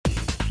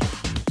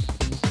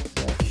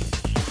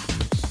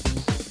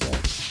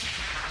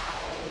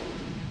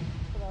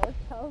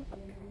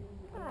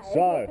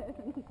So,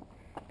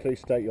 please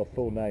state your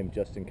full name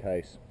just in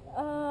case.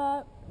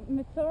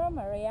 Mitsuru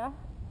Maria.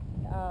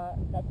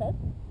 That's it?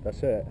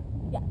 That's it?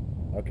 Yes.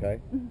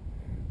 Okay.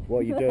 What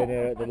are you doing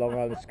here at the Long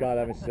Island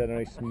Skydiving Center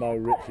in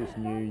Small-Riches,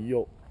 New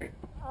York?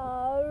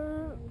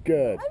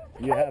 Good.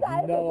 You have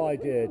no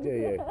idea, do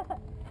you?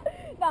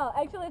 No,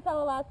 actually it's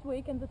our last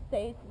week in the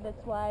States.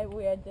 That's why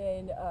we are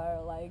doing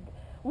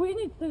we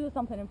need to do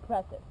something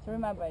impressive to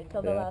remember it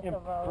till the last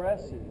of our life.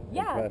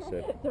 Yeah,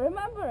 Impressive. to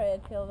remember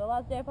it till the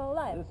last day of our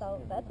life.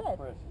 So that's it.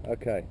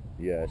 Okay,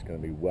 yeah, it's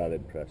going to be well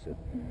impressive.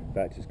 In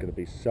fact, it's going to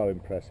be so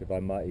impressive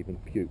I might even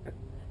puke.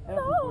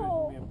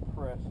 No!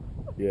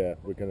 Yeah,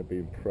 we're going to be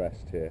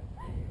impressed here.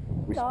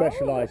 We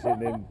specialise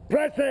in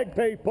impressing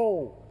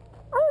people!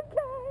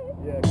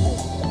 Okay! Yeah,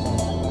 cool.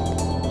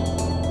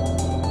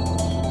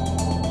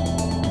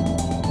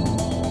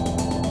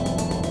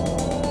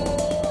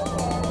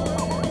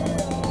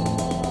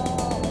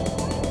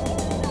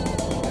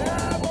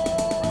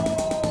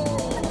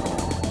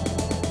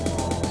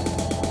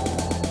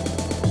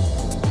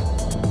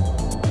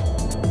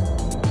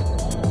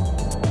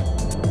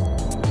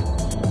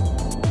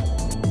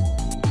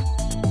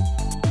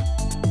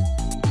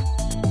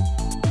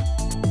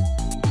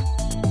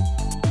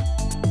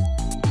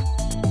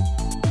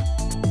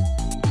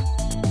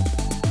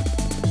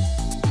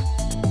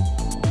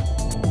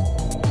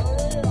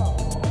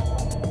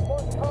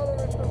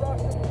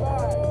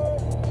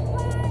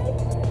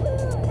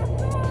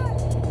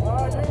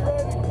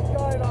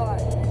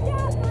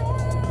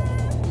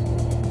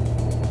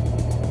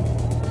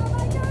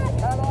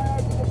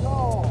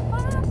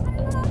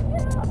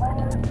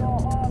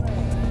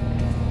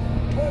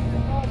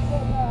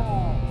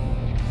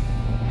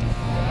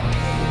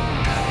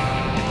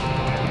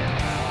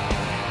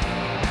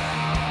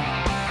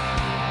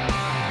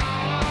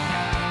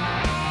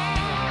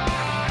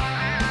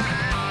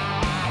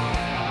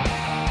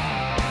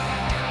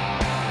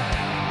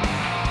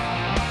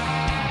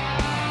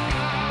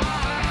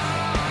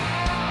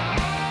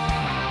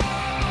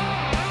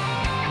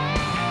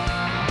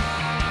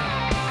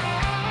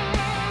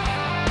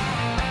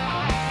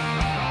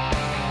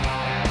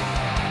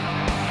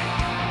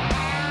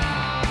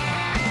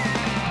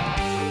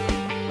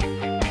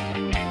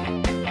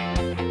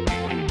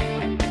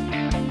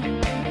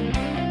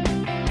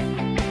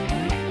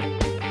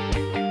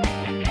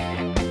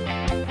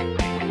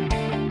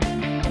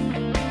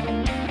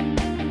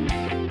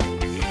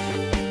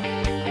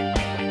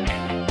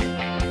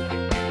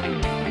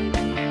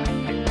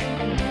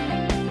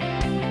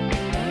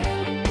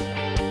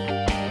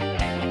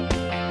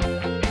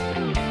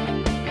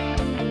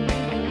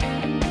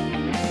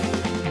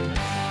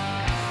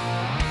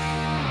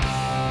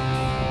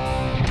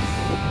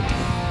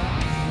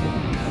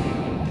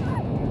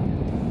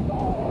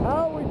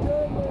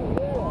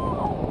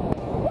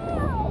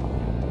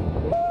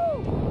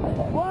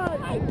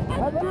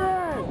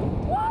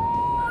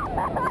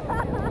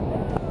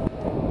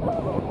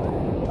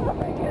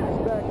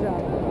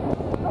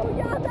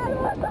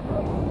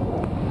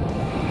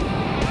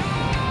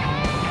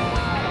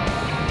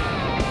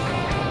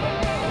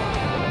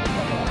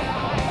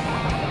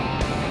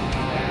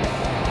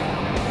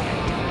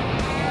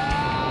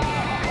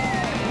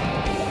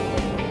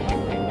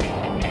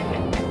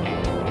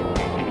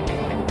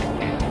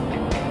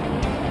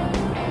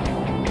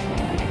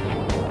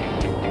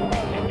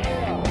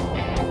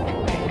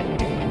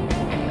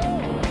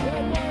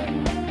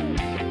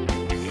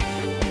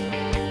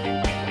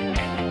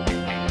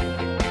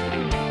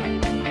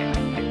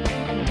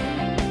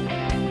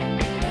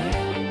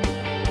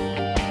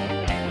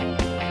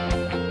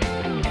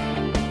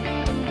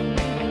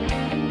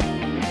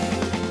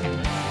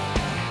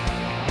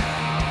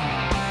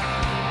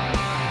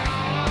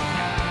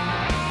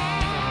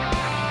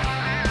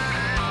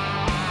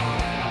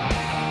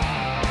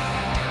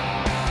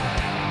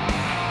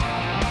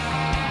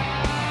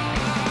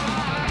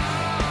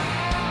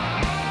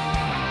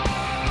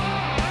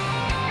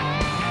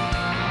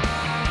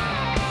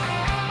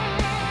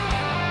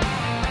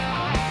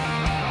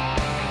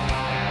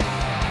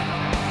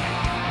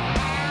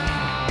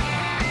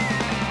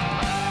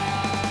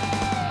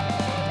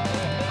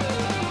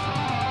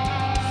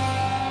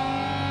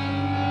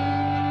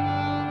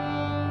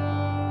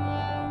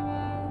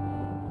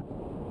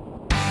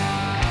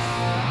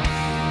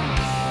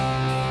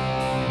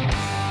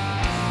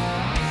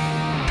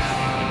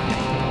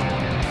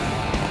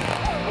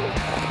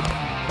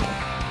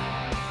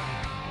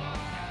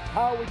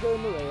 How are we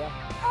doing, Maria?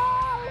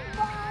 Oh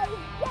my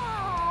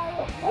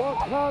God!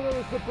 What colour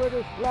is the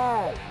British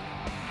flag?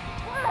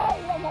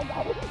 Oh my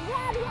God, it's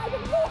red, white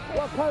and blue!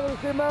 What colour is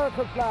the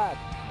American flag?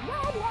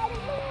 Red, white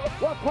and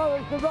blue! What colour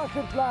is the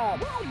Russian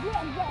flag? Red,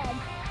 green,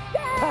 red!